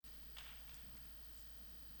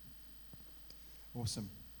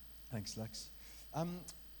Awesome. Thanks, Lex.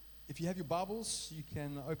 If you have your Bibles, you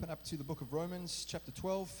can open up to the book of Romans, chapter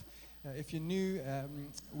 12. If you're new,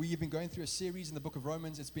 we've been going through a series in the book of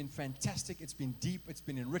Romans. It's been fantastic. It's been deep. It's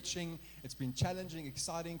been enriching. It's been challenging,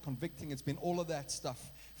 exciting, convicting. It's been all of that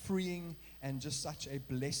stuff, freeing, and just such a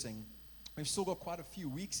blessing. We've still got quite a few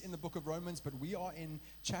weeks in the book of Romans, but we are in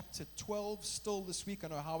chapter 12 still this week. I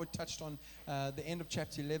know Howard touched on the end of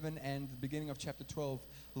chapter 11 and the beginning of chapter 12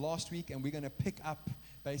 last week, and we're going to pick up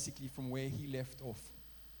basically from where he left off.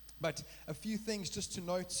 But a few things just to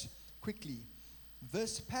note quickly.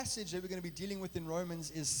 This passage that we're going to be dealing with in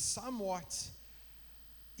Romans is somewhat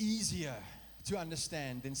easier to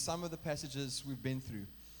understand than some of the passages we've been through.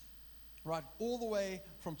 Right, all the way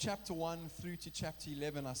from chapter 1 through to chapter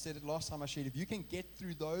 11, I said it last time I shared, if you can get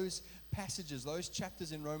through those passages, those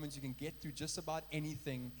chapters in Romans, you can get through just about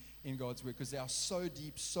anything in God's Word because they are so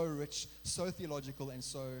deep, so rich, so theological, and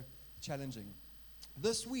so challenging.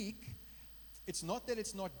 This week, it's not that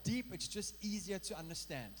it's not deep, it's just easier to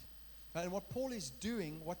understand. Right? And what Paul is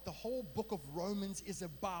doing, what the whole book of Romans is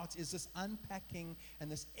about, is this unpacking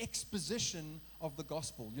and this exposition of the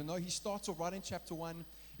gospel. You know, he starts off right in chapter 1,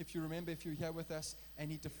 if you remember, if you're here with us, and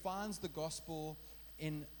he defines the gospel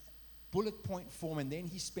in bullet point form, and then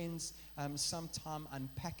he spends some time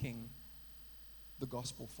unpacking the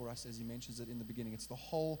gospel for us, as he mentions it in the beginning. It's the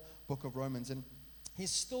whole book of Romans, and he's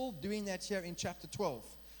still doing that here in chapter 12.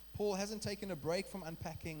 Paul hasn't taken a break from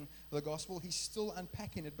unpacking the gospel. He's still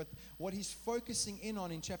unpacking it, but what he's focusing in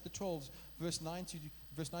on in chapter 12, verse 9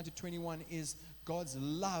 to 21, is God's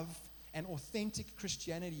love and authentic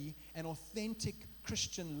Christianity and authentic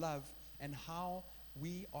Christian love, and how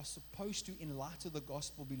we are supposed to, in light of the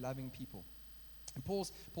gospel, be loving people. And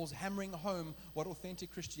Paul's hammering home what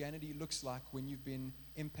authentic Christianity looks like when you've been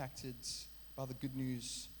impacted by the good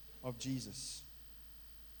news of Jesus.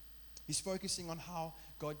 He's focusing on how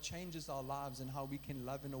God changes our lives and how we can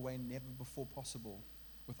love in a way never before possible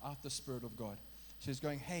without the Spirit of God. So he's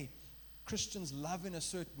going, hey, Christians love in a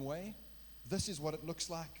certain way. This is what it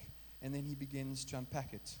looks like. And then he begins to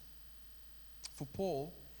unpack it. For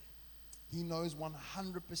Paul, he knows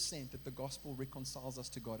 100% that the gospel reconciles us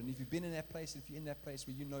to God. And if you've been in that place, if you're in that place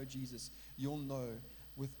where you know Jesus, you'll know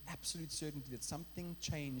with absolute certainty that something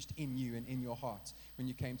changed in you and in your heart when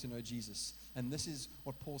you came to know Jesus. And this is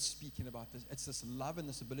what Paul's speaking about. It's this love and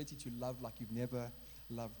this ability to love like you've never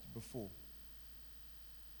loved before.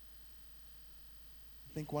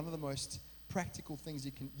 I think one of the most practical things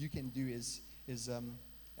you can do is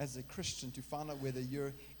as a Christian, to find out whether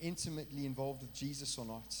you're intimately involved with Jesus or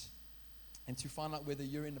not, and to find out whether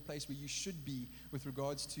you're in a place where you should be with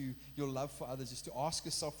regards to your love for others, is to ask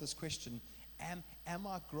yourself this question: Am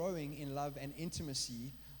I growing in love and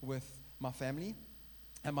intimacy with my family?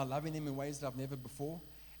 Am I loving them in ways that I've never before?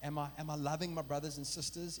 Am I loving my brothers and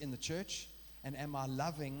sisters in the church? And am I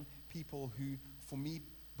loving people who, for me,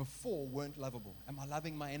 before weren't lovable? Am I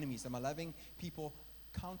loving my enemies? Am I loving people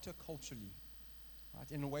counterculturally? Right,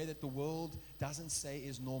 in a way that the world doesn't say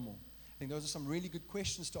is normal. I think those are some really good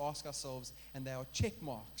questions to ask ourselves, and they are check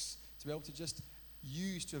marks to be able to just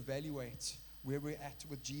use to evaluate where we're at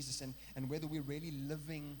with Jesus and whether we're really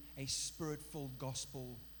living a spirit-filled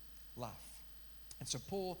gospel life. And so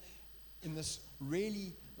Paul, in this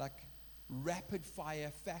really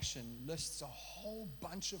rapid-fire fashion, lists a whole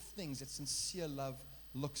bunch of things that sincere love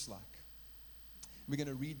looks like. We're going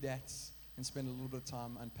to read that and spend a little bit of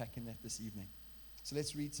time unpacking that this evening. So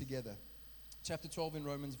let's read together. Chapter 12 in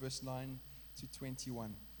Romans, verse 9 to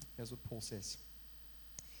 21. Here's what Paul says.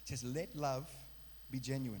 He says, "Let love be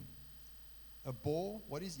genuine. Abhor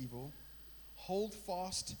what is evil. Hold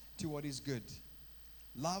fast to what is good.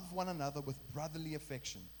 Love one another with brotherly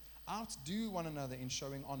affection. Outdo one another in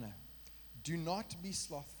showing honor. Do not be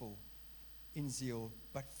slothful in zeal,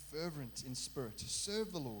 but fervent in spirit.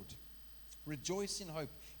 Serve the Lord. Rejoice in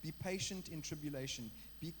hope. Be patient in tribulation.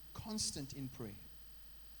 Be constant in prayer.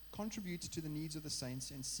 Contribute to the needs of the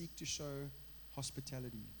saints and seek to show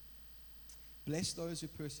hospitality. Bless those who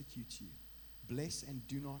persecute you. Bless and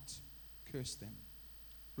do not curse them.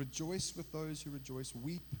 Rejoice with those who rejoice.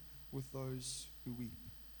 Weep with those who weep.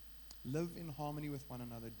 Live in harmony with one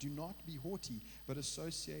another. Do not be haughty, but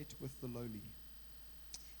associate with the lowly.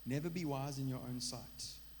 Never be wise in your own sight.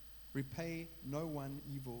 Repay no one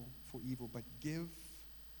evil for evil, but give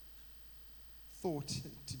thought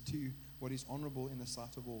to do what is honorable in the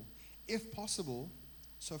sight of all. If possible,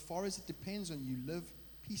 so far as it depends on you, live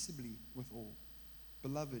peaceably with all.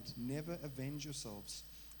 Beloved, never avenge yourselves,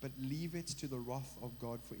 but leave it to the wrath of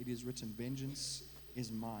God, for it is written, 'Vengeance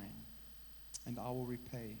is mine, and I will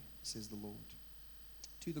repay,' says the Lord.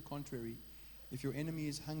 To the contrary, if your enemy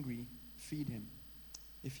is hungry, feed him.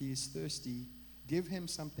 If he is thirsty, give him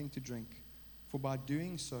something to drink, for by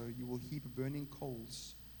doing so you will heap burning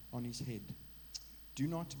coals on his head. Do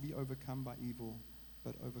not be overcome by evil,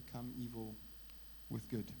 but overcome evil with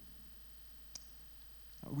good.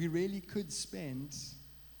 We really could spend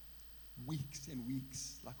weeks and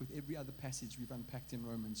weeks, like with every other passage we've unpacked in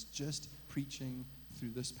Romans, just preaching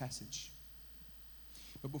through this passage.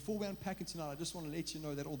 But before we unpack it tonight, I just want to let you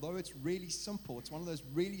know that although it's really simple, it's one of those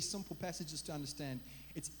really simple passages to understand,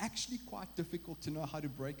 it's actually quite difficult to know how to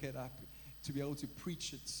break it up, to be able to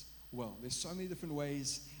preach it well. There's so many different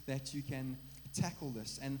ways that you can tackle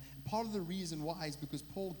this. And part of the reason why is because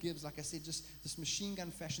Paul gives, like I said, just this machine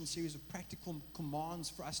gun fashion series of practical commands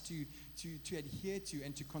for us to adhere to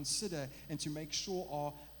and to consider and to make sure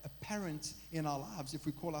are apparent in our lives if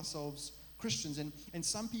we call ourselves Christians. And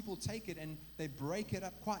some people take it and they break it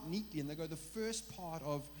up quite neatly, and they go, the first part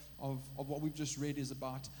of what we've just read is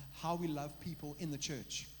about how we love people in the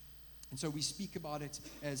church. And so we speak about it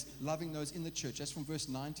as loving those in the church. That's from verse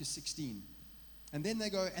 9 to 16. And then they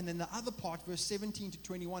go, and then the other part, verse 17 to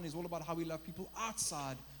 21, is all about how we love people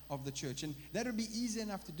outside of the church. And that would be easy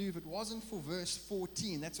enough to do if it wasn't for verse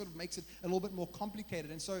 14. That sort of makes it a little bit more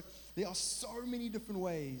complicated. And so there are so many different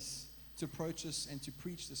ways to approach this and to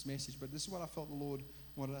preach this message. But this is what I felt the Lord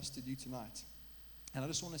wanted us to do tonight. And I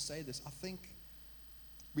just want to say this. I think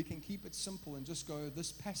we can keep it simple and just go,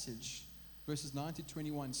 this passage, verses 9 to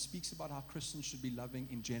 21, speaks about how Christians should be loving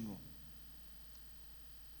in general.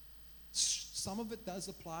 Some of it does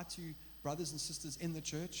apply to brothers and sisters in the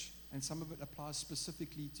church, and some of it applies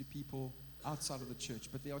specifically to people outside of the church.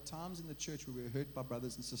 But there are times in the church where we're hurt by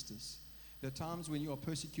brothers and sisters. There are times when you are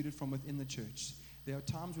persecuted from within the church. There are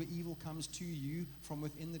times where evil comes to you from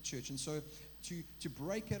within the church. And so to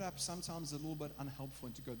break it up sometimes is a little bit unhelpful,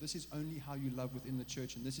 and to go, this is only how you love within the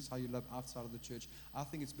church and this is how you love outside of the church. I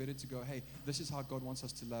think it's better to go, hey, this is how God wants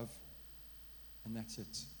us to love, and that's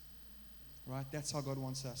it. Right? That's how God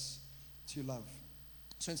wants us to love.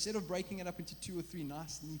 So instead of breaking it up into 2 or 3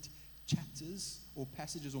 nice, neat chapters or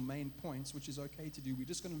passages or main points, which is okay to do, we're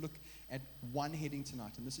just going to look at one heading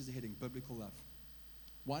tonight, and this is the heading, biblical love.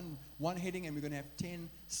 One heading, and we're going to have 10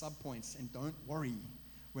 subpoints. And don't worry,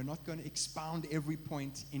 we're not going to expound every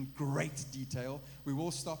point in great detail. We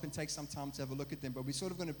will stop and take some time to have a look at them, but we're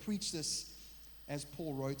sort of going to preach this as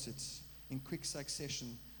Paul wrote it, in quick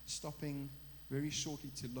succession, stopping very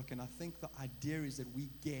shortly to look. And I think the idea is that we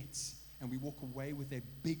get and we walk away with a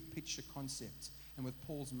big picture concept and with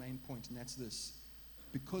Paul's main point, and that's this: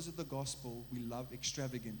 because of the gospel, we love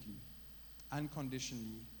extravagantly,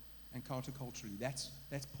 unconditionally, and counterculturally. That's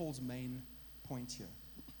Paul's main point here.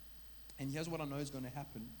 And here's what I know is going to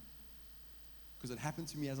happen, because it happened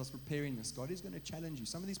to me as I was preparing this. God is going to challenge you.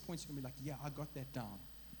 Some of these points are going to be like, yeah, I got that down.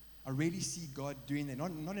 I really see God doing that.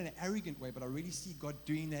 Not in an arrogant way, but I really see God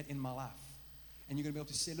doing that in my life. And you're going to be able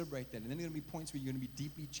to celebrate that. And then there are going to be points where you're going to be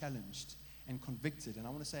deeply challenged and convicted. And I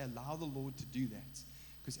want to say, allow the Lord to do that.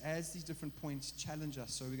 Because as these different points challenge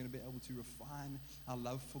us, so we're going to be able to refine our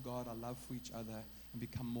love for God, our love for each other, and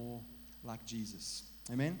become more like Jesus.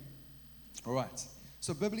 Amen? All right.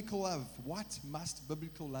 So biblical love. What must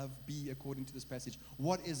biblical love be according to this passage?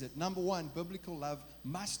 What is it? Number one, biblical love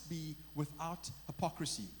must be without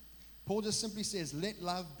hypocrisy. Paul just simply says, let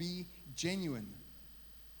love be genuine.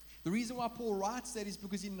 The reason why Paul writes that is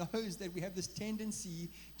because he knows that we have this tendency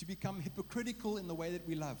to become hypocritical in the way that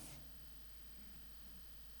we love.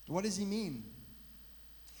 What does he mean?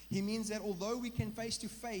 He means that although we can face to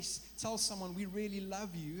face tell someone we really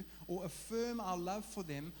love you or affirm our love for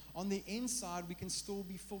them, on the inside we can still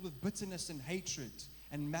be filled with bitterness and hatred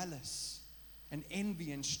and malice and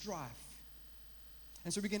envy and strife.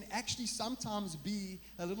 And so we can actually sometimes be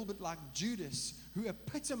a little bit like Judas, who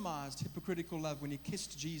epitomized hypocritical love when he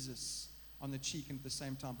kissed Jesus on the cheek and at the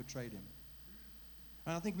same time betrayed him.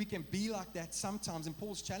 And I think we can be like that sometimes. And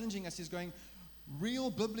Paul's challenging us. He's going, real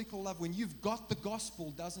biblical love, when you've got the gospel,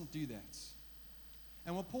 doesn't do that.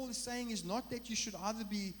 And what Paul is saying is not that you should either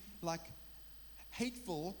be like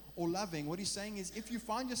hateful or loving. What he's saying is, if you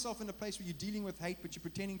find yourself in a place where you're dealing with hate but you're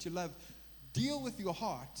pretending to love, deal with your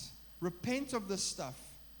heart, repent of this stuff,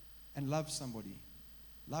 and love somebody.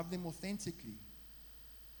 Love them authentically.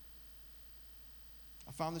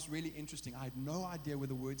 I found this really interesting. I had no idea where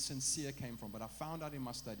the word sincere came from, but I found out in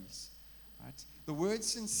my studies. Right? The word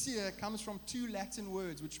sincere comes from 2 Latin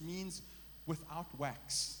words, which means without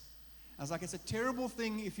wax. I was like, it's a terrible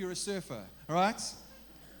thing if you're a surfer, right?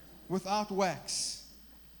 Without wax.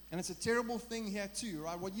 And it's a terrible thing here too,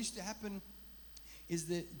 right? What used to happen is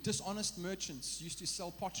the dishonest merchants used to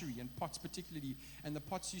sell pottery and pots particularly, and the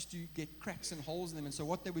pots used to get cracks and holes in them. And so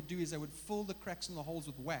what they would do is they would fill the cracks and the holes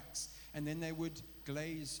with wax, and then they would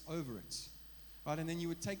glaze over it. Right? And then you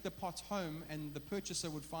would take the pot home, and the purchaser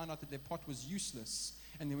would find out that their pot was useless,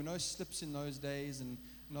 and there were no slips in those days, and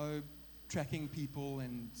no tracking people,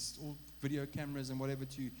 and all video cameras and whatever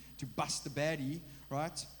to bust the baddie,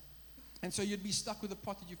 right? And so you'd be stuck with a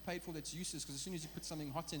pot that you've paid for that's useless, because as soon as you put something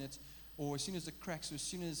hot in it, or as soon as it cracks, or as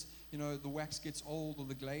soon as the wax gets old or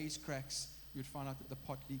the glaze cracks, you would find out that the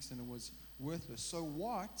pot leaks and it was worthless. So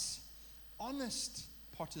what honest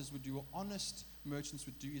potters would do, or honest merchants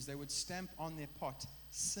would do, is they would stamp on their pot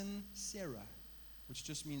sincera, which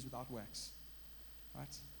just means without wax,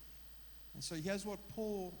 right? And so here's what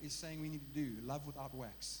Paul is saying we need to do: love without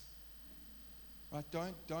wax. Right?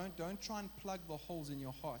 Don't try and plug the holes in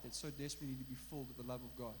your heart that so desperately need to be filled with the love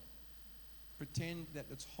of God. Pretend that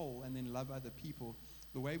it's whole and then love other people.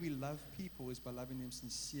 The way we love people is by loving them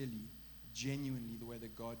sincerely, genuinely, the way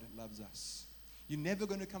that God loves us. You're never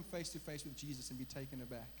going to come face to face with Jesus and be taken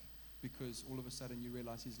aback because all of a sudden you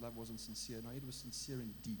realize his love wasn't sincere. No, it was sincere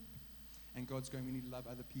and deep. And God's going, we need to love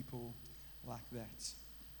other people like that.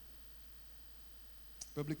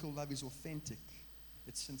 Biblical love is authentic.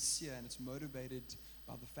 It's sincere, and it's motivated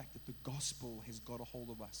by the fact that the gospel has got a hold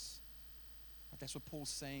of us. That's what Paul's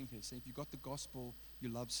saying here. So if you got the gospel, you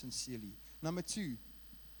love sincerely. Number 2,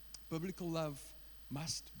 biblical love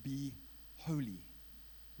must be holy.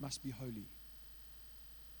 Must be holy.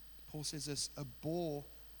 Paul says this: abhor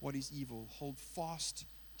what is evil, hold fast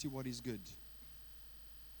to what is good.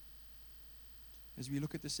 As we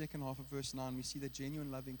look at the second half of verse 9, we see that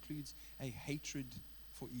genuine love includes a hatred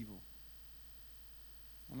for evil.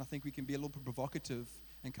 And I think we can be a little bit provocative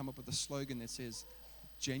and come up with a slogan that says,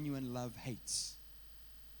 genuine love hates.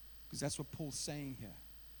 Because that's what Paul's saying here.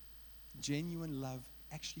 Genuine love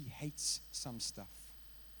actually hates some stuff.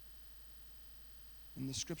 In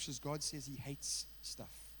the scriptures, God says he hates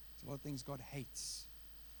stuff. There's a lot of things God hates.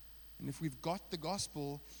 And if we've got the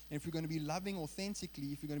gospel, and if we're going to be loving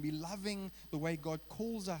authentically, if we're going to be loving the way God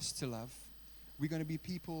calls us to love, we're going to be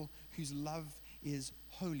people whose love is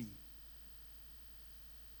holy.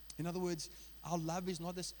 In other words, our love is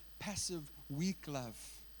not this passive, weak love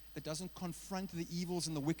that doesn't confront the evils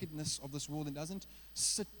and the wickedness of this world and doesn't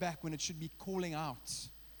sit back when it should be calling out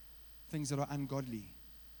things that are ungodly.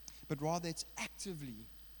 But rather, it's actively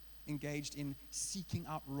engaged in seeking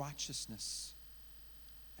out righteousness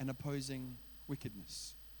and opposing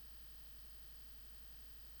wickedness.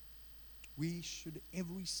 We should,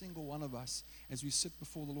 every single one of us, as we sit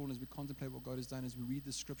before the Lord and as we contemplate what God has done, as we read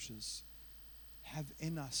the scriptures, have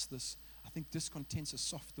in us this, I think discontent's a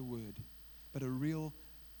softer word, but a real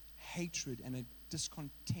hatred and a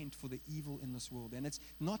discontent for the evil in this world. And it's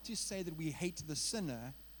not to say that we hate the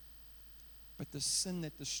sinner, but the sin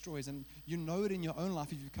that destroys. And you know it in your own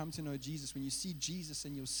life if you've come to know Jesus. When you see Jesus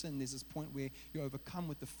in your sin, there's this point where you're overcome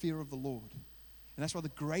with the fear of the Lord. And that's why the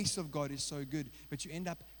grace of God is so good. But you end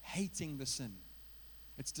up hating the sin.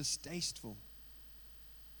 It's distasteful.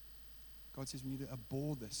 God says we need to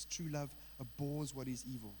abhor this. True love abhors what is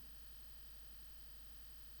evil.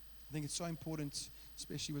 I think it's so important,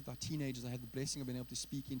 especially with our teenagers. I had the blessing of being able to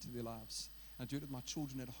speak into their lives. I do it with my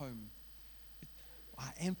children at home. I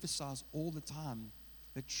emphasize all the time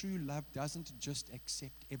that true love doesn't just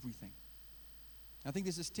accept everything. I think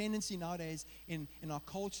there's this tendency nowadays in our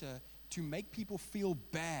culture to make people feel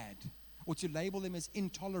bad or to label them as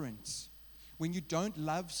intolerant when you don't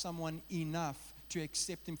love someone enough to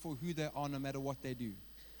accept them for who they are no matter what they do.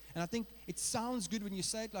 And I think it sounds good when you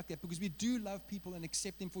say it like that because we do love people and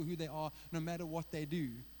accept them for who they are no matter what they do.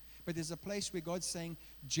 But there's a place where God's saying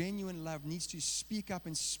genuine love needs to speak up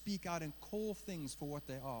and speak out and call things for what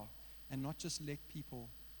they are and not just let people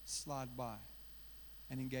slide by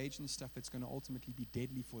and engage in stuff that's going to ultimately be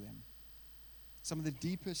deadly for them. Some of the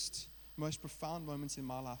deepest, most profound moments in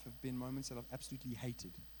my life have been moments that I've absolutely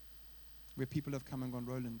hated, where people have come and gone,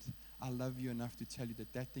 Roland, I love you enough to tell you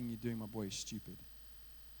that that thing you're doing, my boy, is stupid.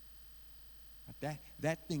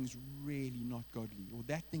 That thing's really not godly, or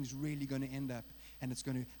that thing's really going to end up and it's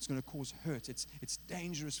going to cause hurt. It's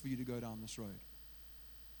dangerous for you to go down this road.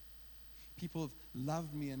 People have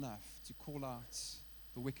loved me enough to call out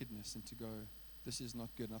the wickedness and to go, this is not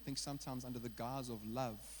good. And I think sometimes under the guise of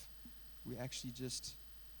love, we're actually just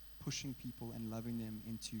pushing people and loving them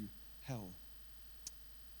into hell.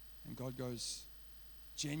 And God goes,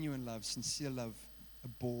 genuine love, sincere love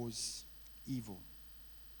abhors evil.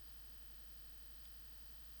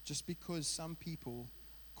 Just because some people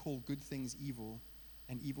call good things evil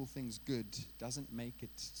and evil things good doesn't make it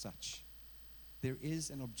such. There is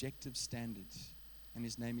an objective standard. and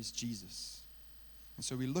his name is Jesus. And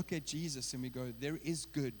so we look at Jesus and we go, there is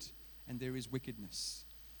good and there is wickedness.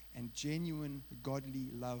 And genuine godly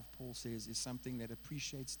love, Paul says, is something that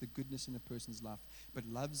appreciates the goodness in a person's life, but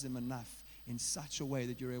loves them enough in such a way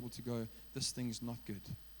that you're able to go, this thing's not good.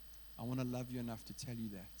 I want to love you enough to tell you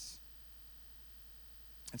that.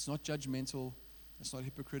 It's not judgmental. It's not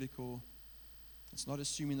hypocritical. It's not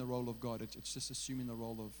assuming the role of God. It's just assuming the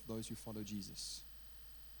role of those who follow Jesus.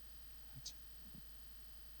 Right.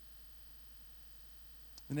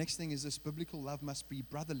 The next thing is this: biblical love must be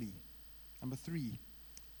brotherly. Number 3,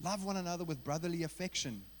 love one another with brotherly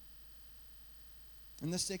affection.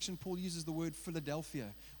 In this section, Paul uses the word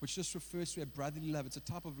Philadelphia, which just refers to a brotherly love. It's a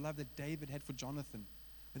type of love that David had for Jonathan,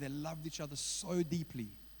 where they loved each other so deeply.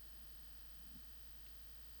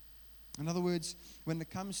 In other words, when it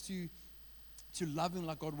comes to loving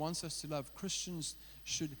like God wants us to love, Christians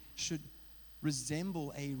should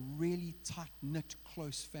resemble a really tight-knit,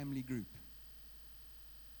 close family group.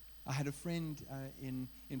 I had a friend in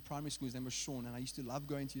primary school. His name was Sean, and I used to love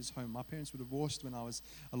going to his home. My parents were divorced when I was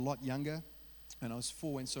a lot younger, when I was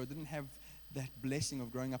 4, and so I didn't have that blessing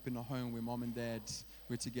of growing up in a home where mom and dad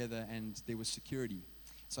were together and there was security.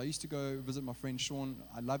 So I used to go visit my friend Sean.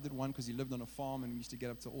 I loved it, 1, because he lived on a farm and we used to get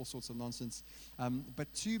up to all sorts of nonsense.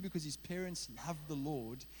 But 2, because his parents loved the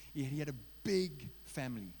Lord. He had a big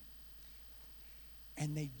family.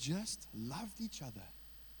 And they just loved each other.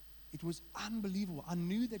 It was unbelievable. I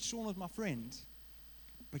knew that Sean was my friend,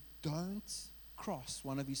 but don't cross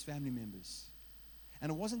one of his family members. And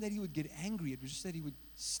it wasn't that he would get angry. It was just that he would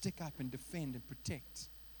stick up and defend and protect.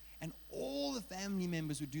 And all the family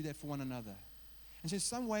members would do that for one another. And so in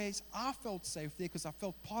some ways, I felt safe there because I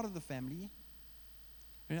felt part of the family.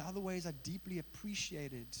 And in other ways, I deeply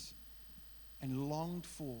appreciated and longed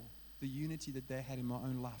for the unity that they had in my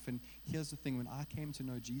own life. And here's the thing: when I came to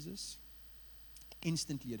know Jesus,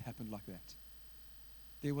 instantly it happened like that.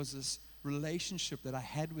 There was this relationship that I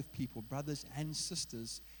had with people, brothers and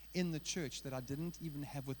sisters in the church, that I didn't even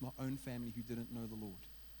have with my own family who didn't know the Lord.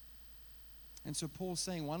 And so Paul's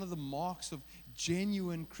saying one of the marks of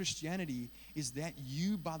genuine Christianity is that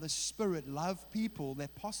you, by the Spirit, love people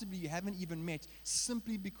that possibly you haven't even met,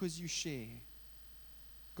 simply because you share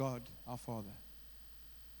God, our Father.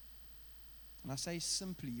 And I say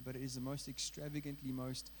simply, but it is the most extravagantly,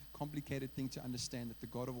 most complicated thing to understand, that the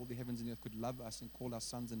God of all the heavens and the earth could love us and call us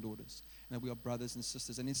sons and daughters, and that we are brothers and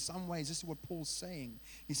sisters. And in some ways, this is what Paul's saying.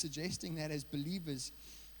 He's suggesting that as believers,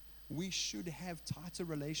 we should have tighter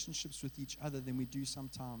relationships with each other than we do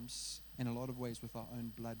sometimes, in a lot of ways, with our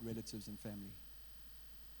own blood relatives and family.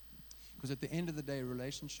 Because at the end of the day,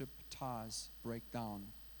 relationship ties break down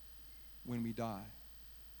when we die.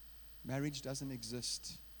 Marriage doesn't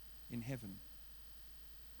exist in heaven.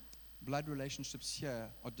 Blood relationships here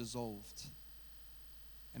are dissolved,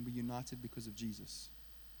 and we're united because of Jesus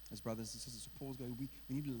as brothers and sisters. So Paul's going, we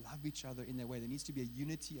need to love each other in that way. There needs to be a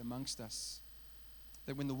unity amongst us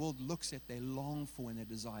that when the world looks at, they long for and they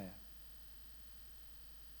desire.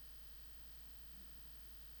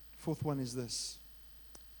 4th one is this: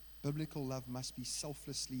 biblical love must be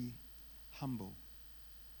selflessly humble.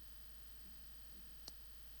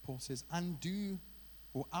 Paul says, undo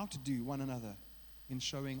or outdo one another in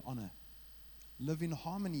showing honor. Live in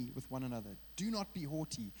harmony with one another. Do not be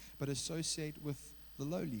haughty, but associate with the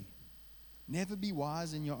lowly. Never be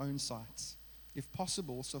wise in your own sight. If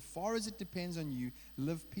possible, so far as it depends on you,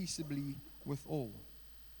 live peaceably with all.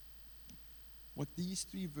 What these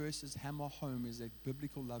 3 verses hammer home is that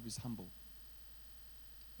biblical love is humble.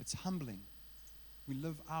 It's humbling. We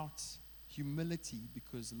live out humility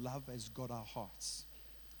because love has got our hearts.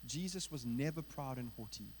 Jesus was never proud and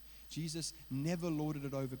haughty. Jesus never lorded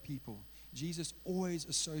it over people. Jesus always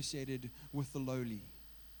associated with the lowly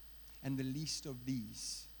and the least of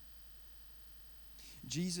these.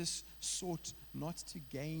 Jesus sought not to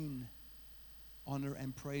gain honor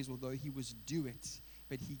and praise, although he was due it,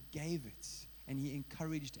 but he gave it, and he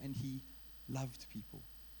encouraged and he loved people.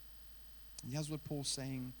 And here's what Paul's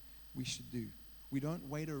saying we should do. We don't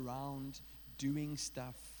wait around doing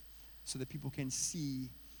stuff so that people can see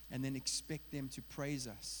and then expect them to praise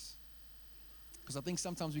us. Because I think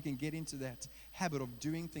sometimes we can get into that habit of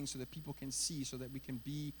doing things so that people can see, so that we can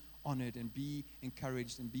be honored and be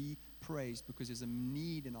encouraged and be praised, because there's a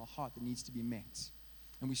need in our heart that needs to be met.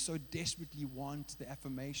 And we so desperately want the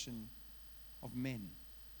affirmation of men.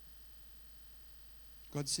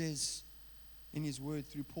 God says in his word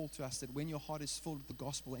through Paul to us that when your heart is filled with the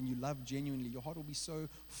gospel and you love genuinely, your heart will be so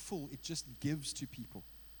full it just gives to people.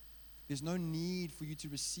 There's no need for you to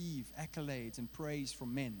receive accolades and praise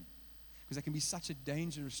from men, because that can be such a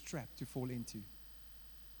dangerous trap to fall into.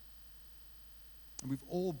 And we've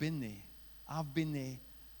all been there. I've been there.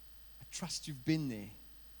 I trust you've been there.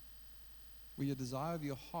 Where your desire of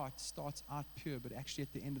your heart starts out pure, but actually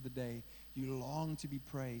at the end of the day, you long to be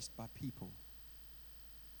praised by people.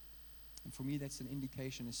 And for me, that's an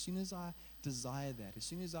indication. As soon as I desire that, as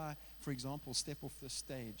soon as I, for example, step off the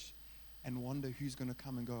stage and wonder who's going to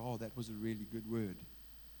come and go, oh, that was a really good word,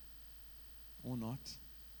 or not,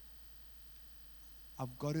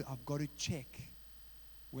 I've got to check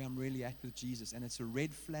where I'm really at with Jesus. And it's a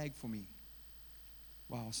red flag for me.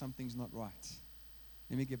 Wow, something's not right.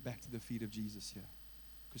 Let me get back to the feet of Jesus here.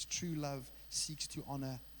 Because true love seeks to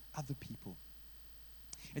honor other people.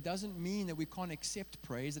 It doesn't mean that we can't accept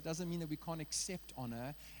praise. It doesn't mean that we can't accept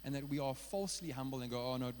honor and that we are falsely humble and go,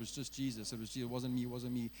 oh no, it was just Jesus. It wasn't me, it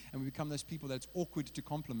wasn't me. And we become those people that's awkward to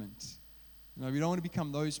compliment. You know, we don't want to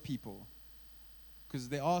become those people. Because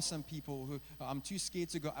there are some people who I'm too scared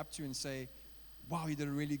to go up to and say, wow, you did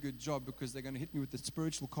a really good job, because they're going to hit me with the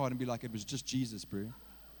spiritual card and be like, it was just Jesus, bro.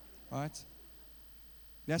 Right?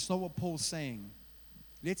 That's not what Paul's saying.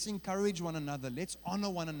 Let's encourage one another. Let's honor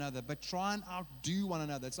one another, but try and outdo one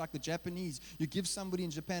another. It's like the Japanese. You give somebody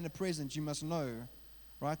in Japan a present, you must know,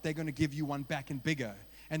 right? They're going to give you one back and bigger.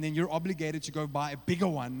 And then you're obligated to go buy a bigger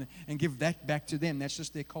one and give that back to them. That's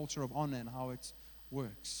just their culture of honor and how it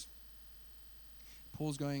works.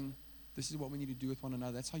 Paul's going, this is what we need to do with one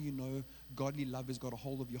another. That's how you know godly love has got a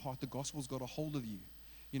hold of your heart. The gospel's got a hold of you.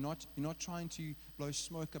 You're not trying to blow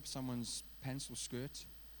smoke up someone's pants or skirt,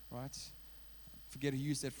 right? Forget who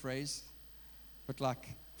used that phrase. But like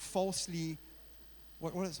falsely,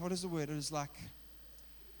 what is the word? It is like,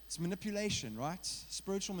 it's manipulation, right?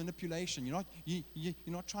 Spiritual manipulation. You're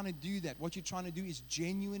not trying to do that. What you're trying to do is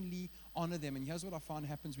genuinely honor them. And here's what I find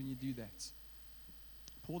happens when you do that.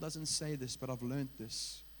 Paul doesn't say this, but I've learned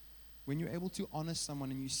this. When you're able to honor someone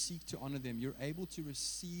and you seek to honor them, you're able to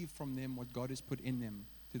receive from them what God has put in them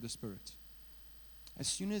through the Spirit. As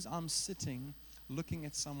soon as I'm sitting, looking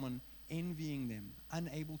at someone, envying them,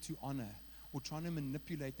 unable to honor, or trying to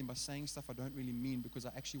manipulate them by saying stuff I don't really mean because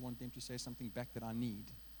I actually want them to say something back that I need.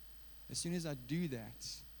 As soon as I do that,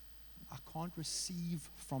 I can't receive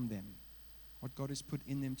from them what God has put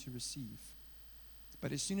in them to receive.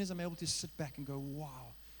 But as soon as I'm able to sit back and go,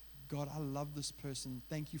 wow, God, I love this person.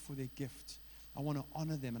 Thank you for their gift. I want to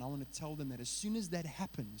honor them, and I want to tell them that. As soon as that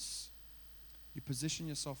happens, you position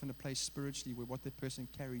yourself in a place spiritually where what that person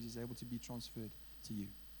carries is able to be transferred to you.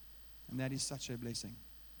 And that is such a blessing.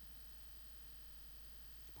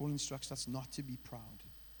 Paul instructs us not to be proud.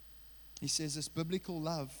 He says this biblical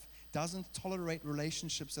love doesn't tolerate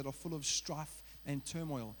relationships that are full of strife and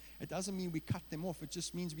turmoil. It doesn't mean we cut them off. It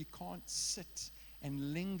just means we can't sit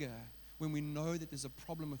and linger when we know that there's a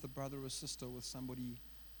problem with a brother or sister, with somebody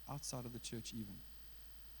outside of the church even.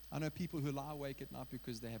 I know people who lie awake at night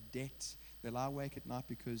because they have debt. They lie awake at night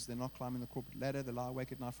because they're not climbing the corporate ladder. They lie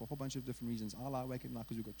awake at night for a whole bunch of different reasons. I lie awake at night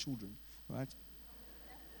because we've got children, right?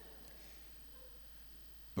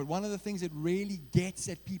 But one of the things that really gets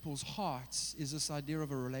at people's hearts is this idea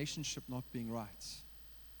of a relationship not being right.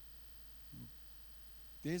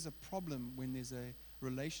 There's a problem when there's a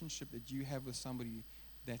relationship that you have with somebody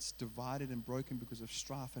that's divided and broken because of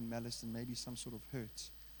strife and malice and maybe some sort of hurt,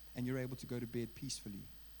 and you're able to go to bed peacefully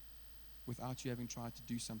without you having tried to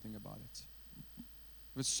do something about it.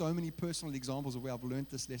 There's so many personal examples of where I've learned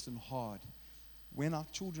this lesson hard. When our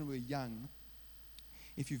children were young,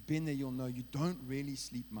 if you've been there, you'll know you don't really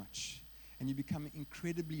sleep much. And you become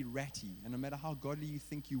incredibly ratty. And no matter how godly you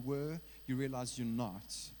think you were, you realize you're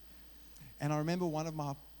not. And I remember one of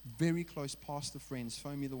my very close pastor friends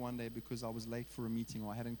phoned me the one day because I was late for a meeting,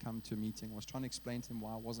 or I hadn't come to a meeting. I was trying to explain to them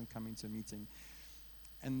why I wasn't coming to a meeting.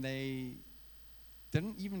 And they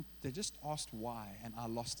just asked why, and I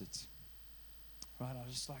lost it. Right? I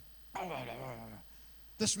was just like,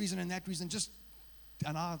 this reason and that reason,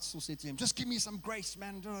 and I still said to him, just give me some grace,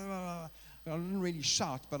 man. I didn't really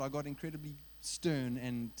shout, but I got incredibly stern,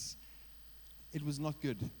 and it was not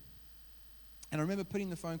good. And I remember putting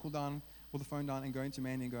the phone down and going to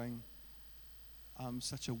Mandy and going, I'm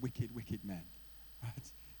such a wicked, wicked man.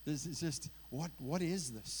 Right? This is just, what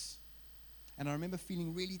is this? And I remember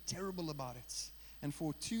feeling really terrible about it. And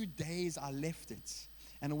for 2 days, I left it.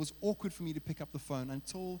 And it was awkward for me to pick up the phone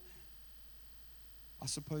until I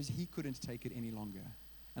suppose he couldn't take it any longer.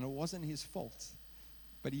 And it wasn't his fault.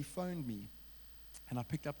 But he phoned me. And I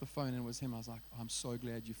picked up the phone, and it was him. I was like, oh, I'm so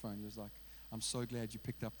glad you phoned. He was like, I'm so glad you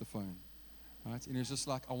picked up the phone. Right? And it was just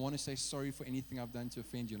like, I want to say sorry for anything I've done to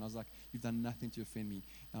offend you. And I was like, you've done nothing to offend me.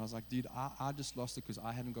 And I was like, dude, I just lost it because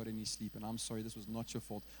I hadn't got any sleep. And I'm sorry, this was not your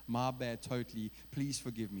fault. My bad, totally. Please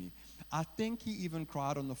forgive me. I think he even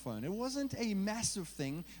cried on the phone. It wasn't a massive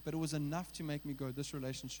thing, but it was enough to make me go, this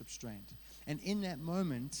relationship strained. And in that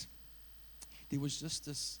moment, there was just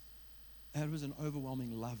it was an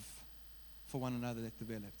overwhelming love for one another that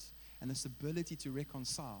developed. And this ability to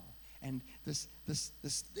reconcile. And this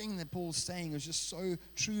thing that Paul's saying is just so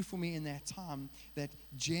true for me in that time, that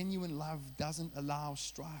genuine love doesn't allow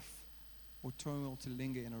strife or turmoil to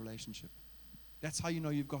linger in a relationship. That's how you know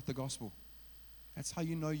you've got the gospel. That's how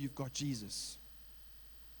you know you've got Jesus.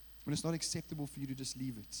 When it's not acceptable for you to just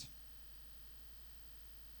leave it.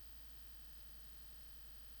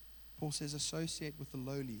 Paul says, associate with the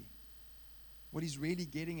lowly. What he's really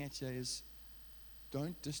getting at here is,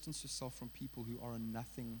 don't distance yourself from people who are a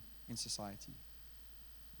nothing in society,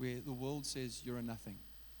 where the world says you're a nothing,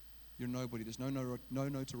 you're nobody, there's no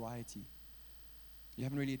notoriety, you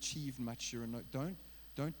haven't really achieved much,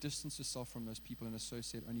 don't distance yourself from those people and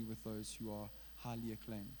associate only with those who are highly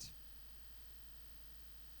acclaimed.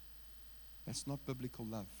 That's not biblical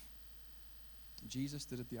love. Jesus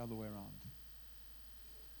did it the other way around.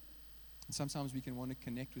 And sometimes we can want to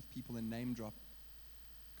connect with people and name drop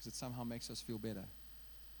because it somehow makes us feel better.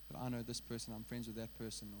 That I know this person, I'm friends with that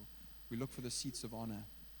person, or we look for the seats of honor.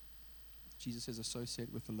 Jesus says,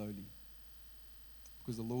 associate with the lowly,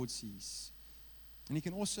 because the Lord sees. And he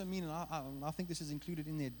can also mean, and I think this is included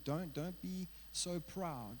in there, don't be so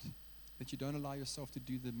proud that you don't allow yourself to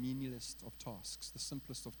do the meanest of tasks, the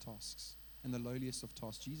simplest of tasks, and the lowliest of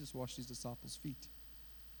tasks. Jesus washed his disciples' feet.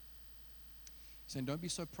 He's saying, don't be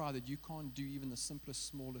so proud that you can't do even the simplest,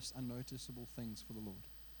 smallest, unnoticeable things for the Lord.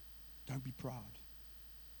 Don't be proud.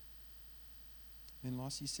 Then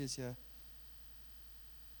last he says here,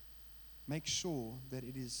 make sure that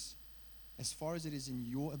it is, as far as it is in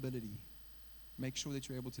your ability, make sure that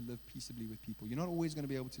you're able to live peaceably with people. You're not always going to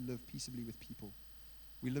be able to live peaceably with people.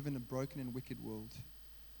 We live in a broken and wicked world.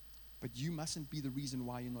 But you mustn't be the reason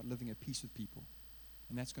why you're not living at peace with people.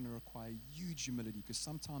 And that's going to require huge humility, because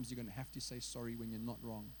sometimes you're going to have to say sorry when you're not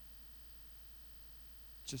wrong,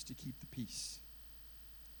 just to keep the peace.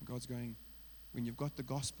 And God's going, when you've got the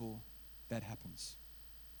gospel, that happens.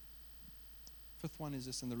 Fifth one is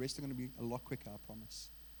this, and the rest are going to be a lot quicker, I promise.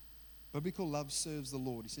 Biblical love serves the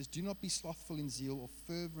Lord. He says, do not be slothful in zeal or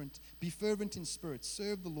fervent. Be fervent in spirit.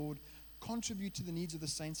 Serve the Lord. Contribute to the needs of the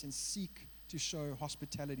saints and seek to show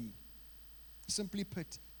hospitality. Simply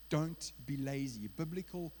put, don't be lazy.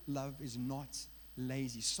 Biblical love is not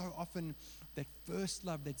lazy. So often that first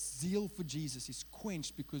love, that zeal for Jesus is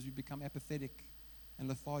quenched because we become apathetic and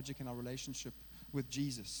lethargic in our relationship with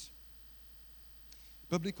Jesus.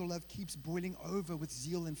 Biblical love keeps boiling over with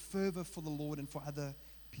zeal and fervor for the Lord and for other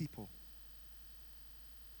people.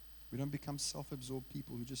 We don't become self-absorbed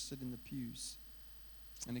people who just sit in the pews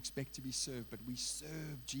and expect to be served, but we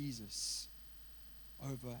serve Jesus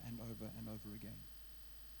over and over and over again.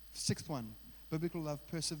 Sixth one, biblical love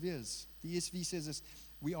perseveres. The ESV says this,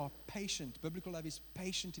 we are patient. Biblical love is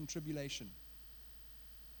patient in tribulation.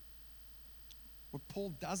 What Paul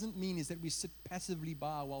doesn't mean is that we sit passively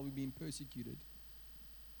by while we're being persecuted.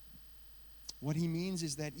 What he means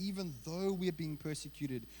is that even though we're being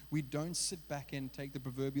persecuted, we don't sit back and take the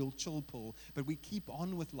proverbial chill pill, but we keep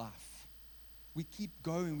on with life. We keep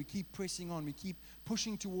going, we keep pressing on, we keep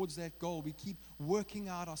pushing towards that goal, we keep working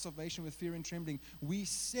out our salvation with fear and trembling. We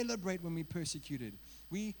celebrate when we're persecuted.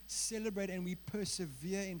 We celebrate and we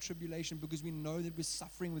persevere in tribulation because we know that we're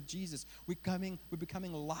suffering with Jesus. We're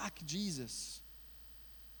becoming like Jesus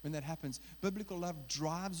when that happens. Biblical love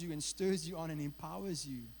drives you and stirs you on and empowers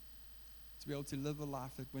you to be able to live a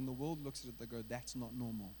life that when the world looks at it, they go, that's not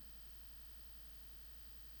normal.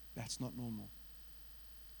 That's not normal.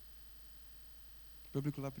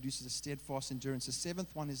 Biblical love produces a steadfast endurance. The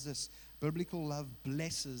seventh one is this. Biblical love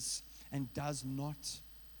blesses and does not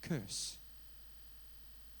curse.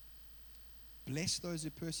 Bless those who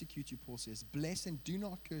persecute you, Paul says. Bless and do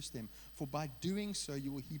not curse them, for by doing so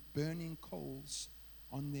you will heap burning coals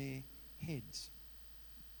on their heads.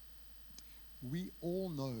 We all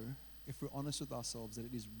know, if we're honest with ourselves, that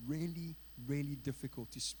it is really, really difficult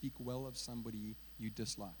to speak well of somebody you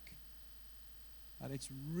dislike. Right? It's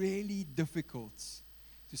really difficult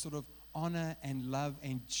to sort of honor and love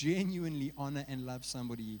and genuinely honor and love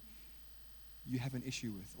somebody you have an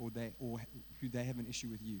issue with, or who they have an issue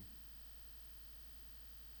with you.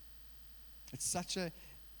 It's such an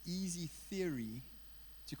easy theory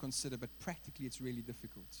to consider, but practically it's really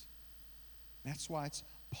difficult. That's why it's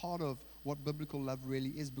part of what biblical love really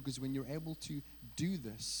is, because when you're able to do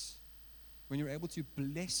this, when you're able to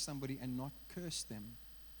bless somebody and not curse them,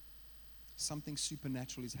 something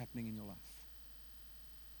supernatural is happening in your life.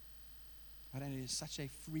 Right? And it is such a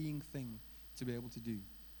freeing thing to be able to do.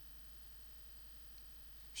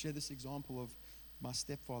 Share this example of my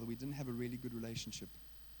stepfather. We didn't have a really good relationship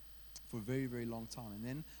for a very, very long time. And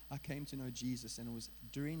then I came to know Jesus, and it was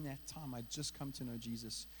during that time I'd just come to know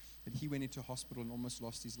Jesus that he went into hospital and almost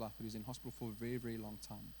lost his life. But he was in hospital for a very, very long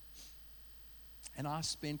time. And I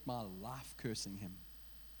spent my life cursing him.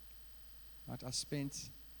 Right? I spent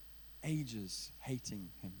ages hating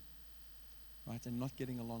him. Right? And not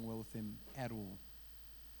getting along well with him at all.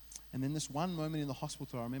 And then this one moment in the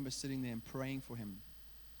hospital, I remember sitting there and praying for him.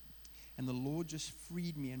 And the Lord just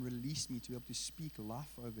freed me and released me to be able to speak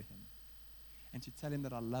life over him. And to tell him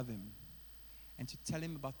that I love him. And to tell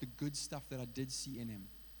him about the good stuff that I did see in him.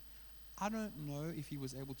 I don't know if he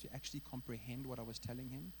was able to actually comprehend what I was telling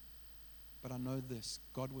him. But I know this,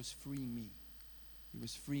 God was freeing me. He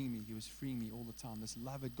was freeing me. He was freeing me all the time. This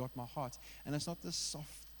love had got my heart. And it's not this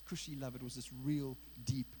soft, cushy love. It was this real,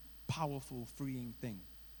 deep, powerful, freeing thing.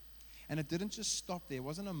 And it didn't just stop there. It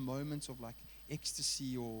wasn't a moment of like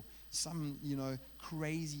ecstasy or some,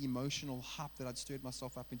 crazy emotional hype that I'd stirred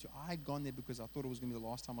myself up into. I had gone there because I thought it was going to be the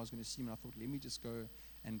last time I was going to see him. And I thought, let me just go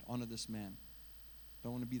and honor this man. I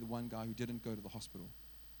don't want to be the one guy who didn't go to the hospital.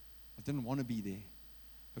 I didn't want to be there.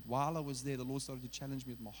 But while I was there, the Lord started to challenge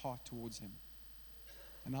me with my heart towards him.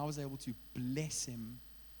 And I was able to bless him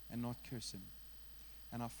and not curse him.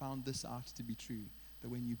 And I found this out to be true, that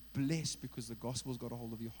when you bless because the gospel's got a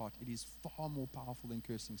hold of your heart, it is far more powerful than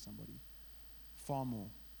cursing somebody. Far more.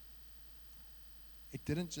 It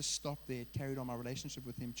didn't just stop there. It carried on. My relationship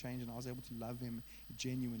with him changed, and I was able to love him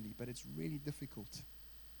genuinely. But it's really difficult.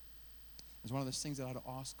 It's one of those things that I had to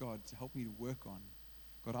ask God to help me to work on.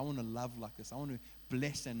 God, I want to love like this. I want to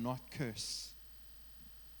bless and not curse.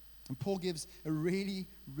 And Paul gives a really,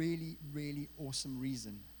 really, really awesome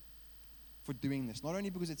reason for doing this. Not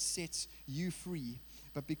only because it sets you free,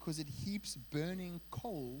 but because it heaps burning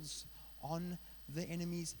coals on the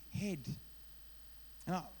enemy's head.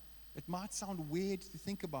 Now, it might sound weird to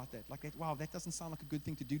think about that. Like, wow, that doesn't sound like a good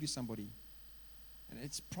thing to do to somebody. And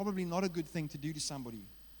it's probably not a good thing to do to somebody.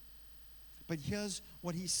 But here's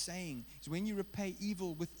what he's saying. Is when you repay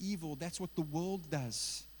evil with evil, that's what the world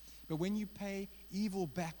does. But when you pay evil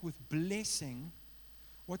back with blessing,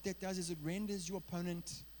 what that does is it renders your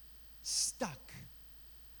opponent stuck.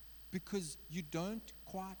 Because you don't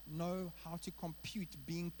quite know how to compute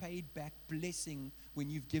being paid back blessing when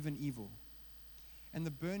you've given evil. And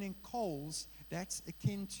the burning coals, that's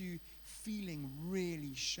akin to feeling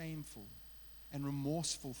really shameful and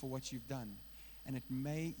remorseful for what you've done. And it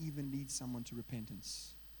may even lead someone to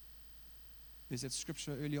repentance. There's that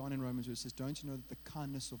scripture earlier on in Romans where it says, don't you know that the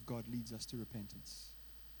kindness of God leads us to repentance?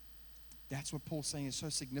 That's what Paul's saying is so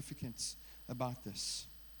significant about this.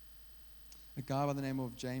 A guy by the name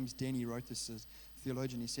of James Denny wrote this as a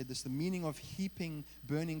theologian. He said this, the meaning of heaping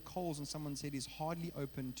burning coals on someone's head is hardly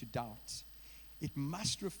open to doubt. It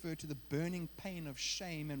must refer to the burning pain of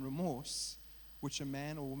shame and remorse which a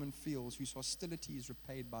man or woman feels whose hostility is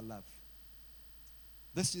repaid by love.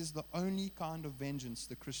 This is the only kind of vengeance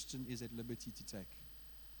the Christian is at liberty to take.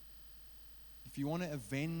 If you want to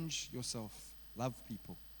avenge yourself, love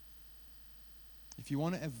people. If you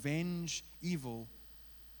want to avenge evil,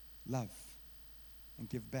 love and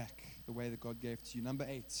give back the way that God gave to you. Number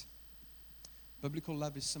 8, biblical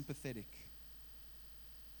love is sympathetic.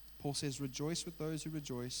 Paul says, rejoice with those who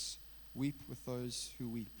rejoice, weep with those who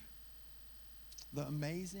weep. The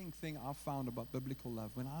amazing thing I've found about biblical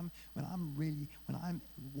love, when I'm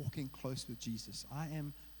walking close with Jesus, I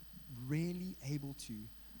am really able to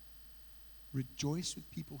rejoice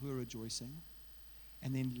with people who are rejoicing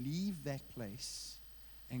and then leave that place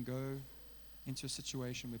and go into a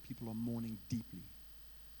situation where people are mourning deeply.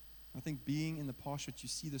 I think being in the pastorate, you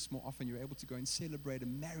see this more often. You're able to go and celebrate a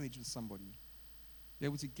marriage with somebody. You're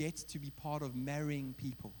able to get to be part of marrying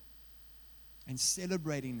people and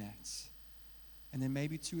celebrating that. And then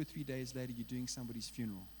maybe 2 or 3 days later, you're doing somebody's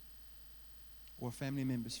funeral or a family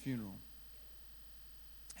member's funeral.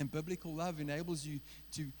 And biblical love enables you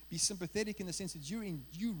to be sympathetic in the sense that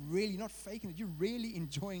you're really not faking it. You're really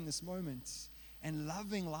enjoying this moment and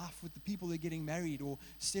loving life with the people that are getting married or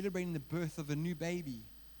celebrating the birth of a new baby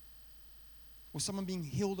or someone being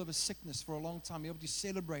healed of a sickness for a long time. You're able to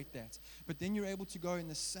celebrate that. But then you're able to go in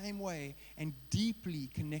the same way and deeply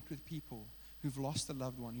connect with people who've lost a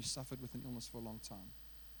loved one who suffered with an illness for a long time.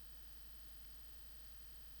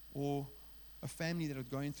 Or a family that are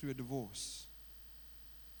going through a divorce.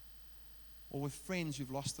 Or with friends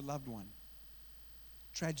who've lost a loved one,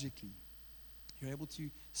 tragically, You're able to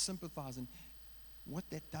sympathize. And what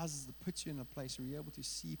that does is it puts you in a place where you're able to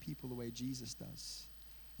see people the way Jesus does.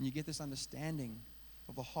 And you get this understanding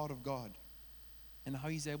of the heart of God and how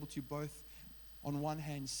He's able to both, on one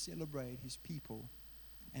hand, celebrate His people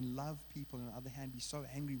and love people, and on the other hand, be so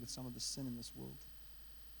angry with some of the sin in this world.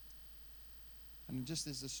 And just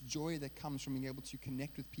there's this joy that comes from being able to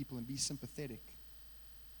connect with people and be sympathetic.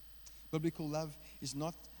 Biblical love is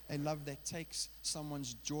not a love that takes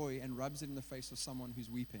someone's joy and rubs it in the face of someone who's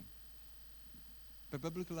weeping. But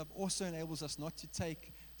biblical love also enables us not to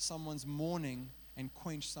take someone's mourning and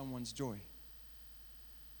quench someone's joy.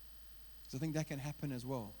 So I think that can happen as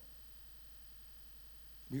well.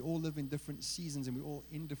 We all live in different seasons, and we're all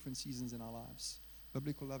in different seasons in our lives.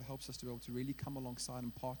 Biblical love helps us to be able to really come alongside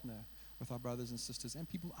and partner with our brothers and sisters and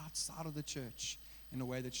people outside of the church in a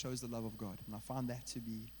way that shows the love of God. And I find that to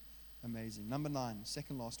be amazing. Number 9,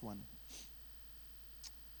 second last one.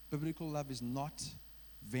 Biblical love is not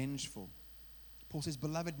vengeful. Paul says,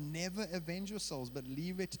 "Beloved, never avenge yourselves, but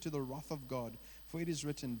leave it to the wrath of God. For it is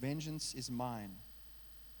written, 'Vengeance is mine.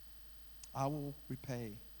 I will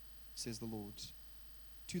repay,' says the Lord.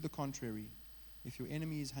 To the contrary, if your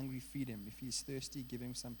enemy is hungry, feed him. If he is thirsty, give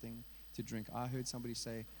him something to drink." I heard somebody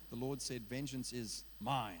say, the Lord said, "Vengeance is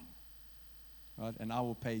mine, right? And I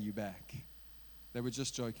will pay you back." They were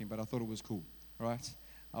just joking, but I thought it was cool, right?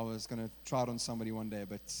 I was going to try it on somebody one day,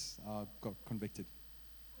 but I got convicted.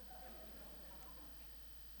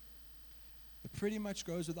 It pretty much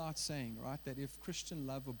goes without saying, right, that if Christian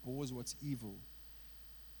love abhors what's evil,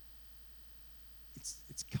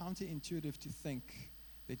 it's counterintuitive to think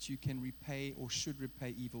that you can repay or should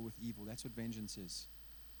repay evil with evil. That's what vengeance is.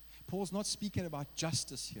 Paul's not speaking about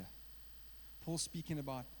justice here. Paul's speaking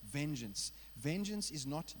about vengeance. Vengeance is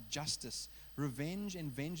not justice. Revenge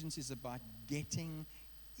and vengeance is about getting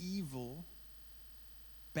evil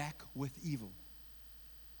back with evil.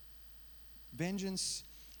 Vengeance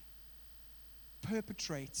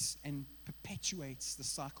perpetrates and perpetuates the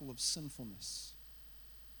cycle of sinfulness.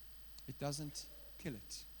 It doesn't kill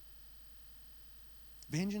it.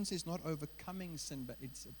 Vengeance is not overcoming sin, but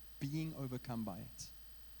it's being overcome by it.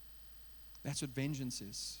 That's what vengeance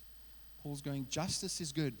is. Paul's going, justice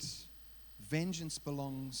is good. Vengeance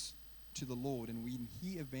belongs to the Lord. And when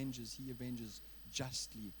He avenges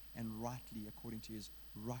justly and rightly according to His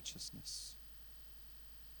righteousness.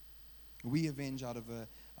 We avenge out of a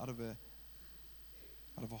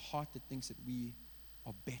heart that thinks that we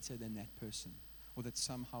are better than that person, or that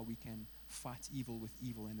somehow we can fight evil with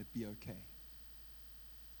evil and it be okay.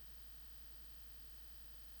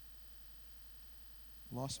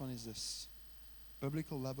 Last one is this.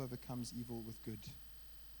 Biblical love overcomes evil with good.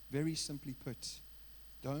 Very simply put,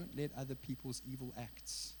 don't let other people's evil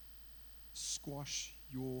acts squash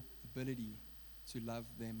your ability to love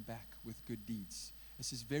them back with good deeds.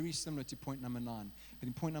 This is very similar to point number 9. But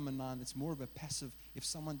in point number 9, it's more of a passive. If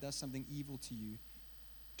someone does something evil to you,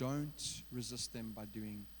 don't resist them by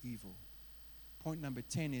doing evil. Point number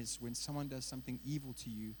 10 is when someone does something evil to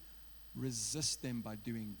you, resist them by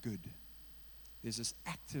doing good. There's this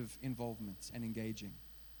active involvement and engaging.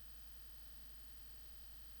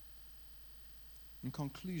 In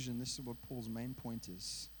conclusion, this is what Paul's main point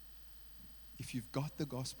is. If you've got the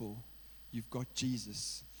gospel, you've got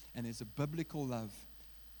Jesus, and there's a biblical love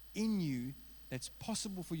in you that's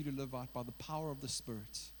possible for you to live out by the power of the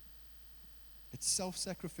Spirit. It's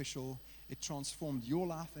self-sacrificial. It transformed your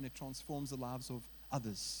life and it transforms the lives of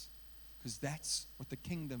others, because that's what the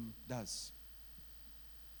kingdom does.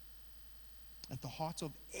 At the heart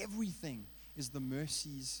of everything is the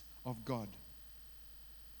mercies of God.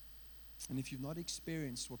 And if you've not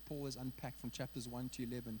experienced what Paul has unpacked from chapters 1 to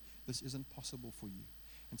 11, this isn't possible for you.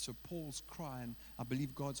 And so Paul's cry, and I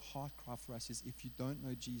believe God's heart cry for us, is if you don't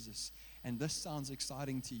know Jesus, and this sounds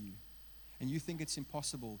exciting to you, and you think it's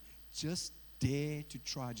impossible, just dare to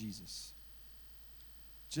try Jesus.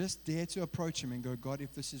 Just dare to approach Him and go, God,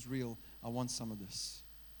 if this is real, I want some of this.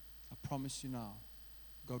 I promise you now,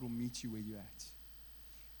 God will meet you where you're at.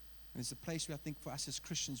 And it's a place where I think for us as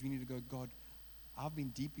Christians, we need to go, God, I've been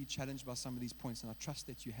deeply challenged by some of these points, and I trust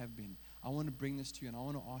that you have been. I want to bring this to you, and I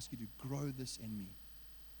want to ask you to grow this in me.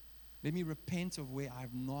 Let me repent of where I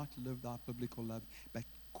have not lived out biblical love, but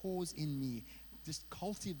cause in me, just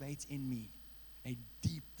cultivate in me a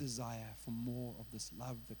deep desire for more of this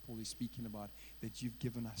love that Paul is speaking about, that you've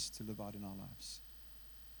given us to live out in our lives.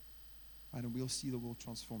 Right, and we'll see the world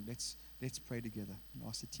transformed. Let's pray together and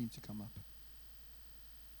ask the team to come up.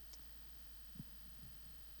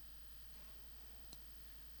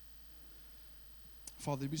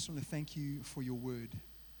 Father, we just want to thank you for your word.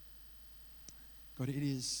 God, it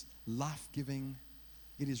is life-giving,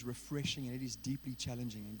 it is refreshing and it is deeply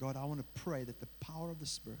challenging. And God, I want to pray that the power of the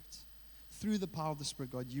Spirit, through the power of the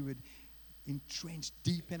Spirit, God, you would entrench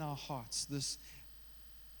deep in our hearts this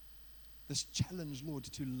challenge, Lord,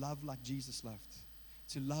 to love like Jesus loved,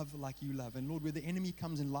 to love like you love. And Lord, where the enemy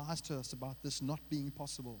comes and lies to us about this not being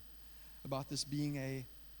possible, about this being a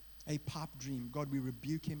pipe dream, God, we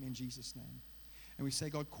rebuke him in Jesus' name. And we say,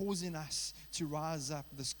 God, cause in us to rise up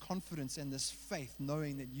this confidence and this faith,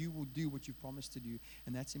 knowing that you will do what you promised to do,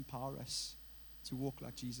 and that's empower us to walk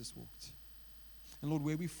like Jesus walked. And Lord,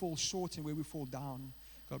 where we fall short and where we fall down,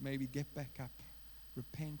 God, may we get back up,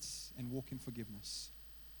 repent, and walk in forgiveness.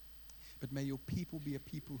 But may your people be a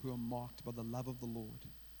people who are marked by the love of the Lord,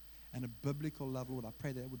 and a biblical love, Lord. I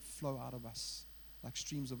pray that it would flow out of us like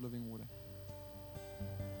streams of living water.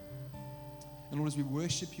 And Lord, as we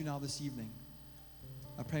worship you now this evening,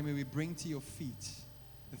 I pray may we bring to your feet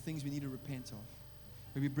the things we need to repent of.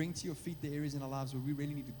 May we bring to your feet the areas in our lives where we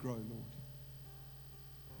really need to grow, Lord.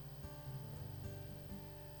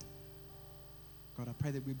 God, I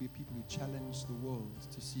pray that we'll be people who challenge the world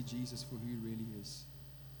to see Jesus for who he really is.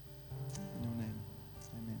 In your name,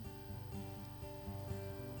 amen.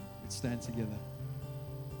 Let's stand together.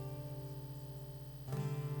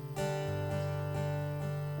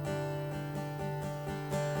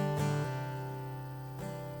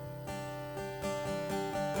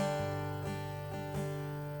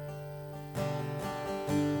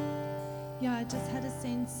 Yeah, I just had a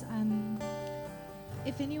sense,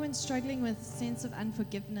 if anyone's struggling with sense of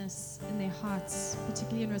unforgiveness in their hearts,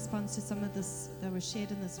 particularly in response to some of this that was shared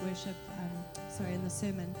in this worship, in the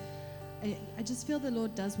sermon, I just feel the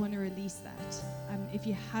Lord does want to release that. If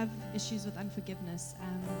you have issues with unforgiveness,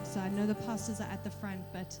 so I know the pastors are at the front,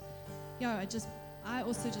 but yeah, I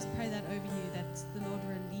also just pray that over you, that the Lord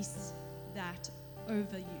release that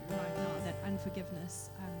over you right now, that unforgiveness.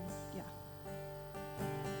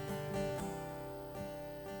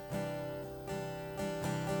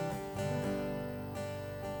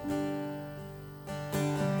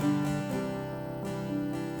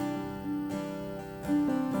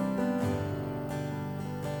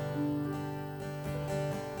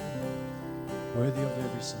 Worthy of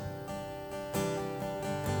every song.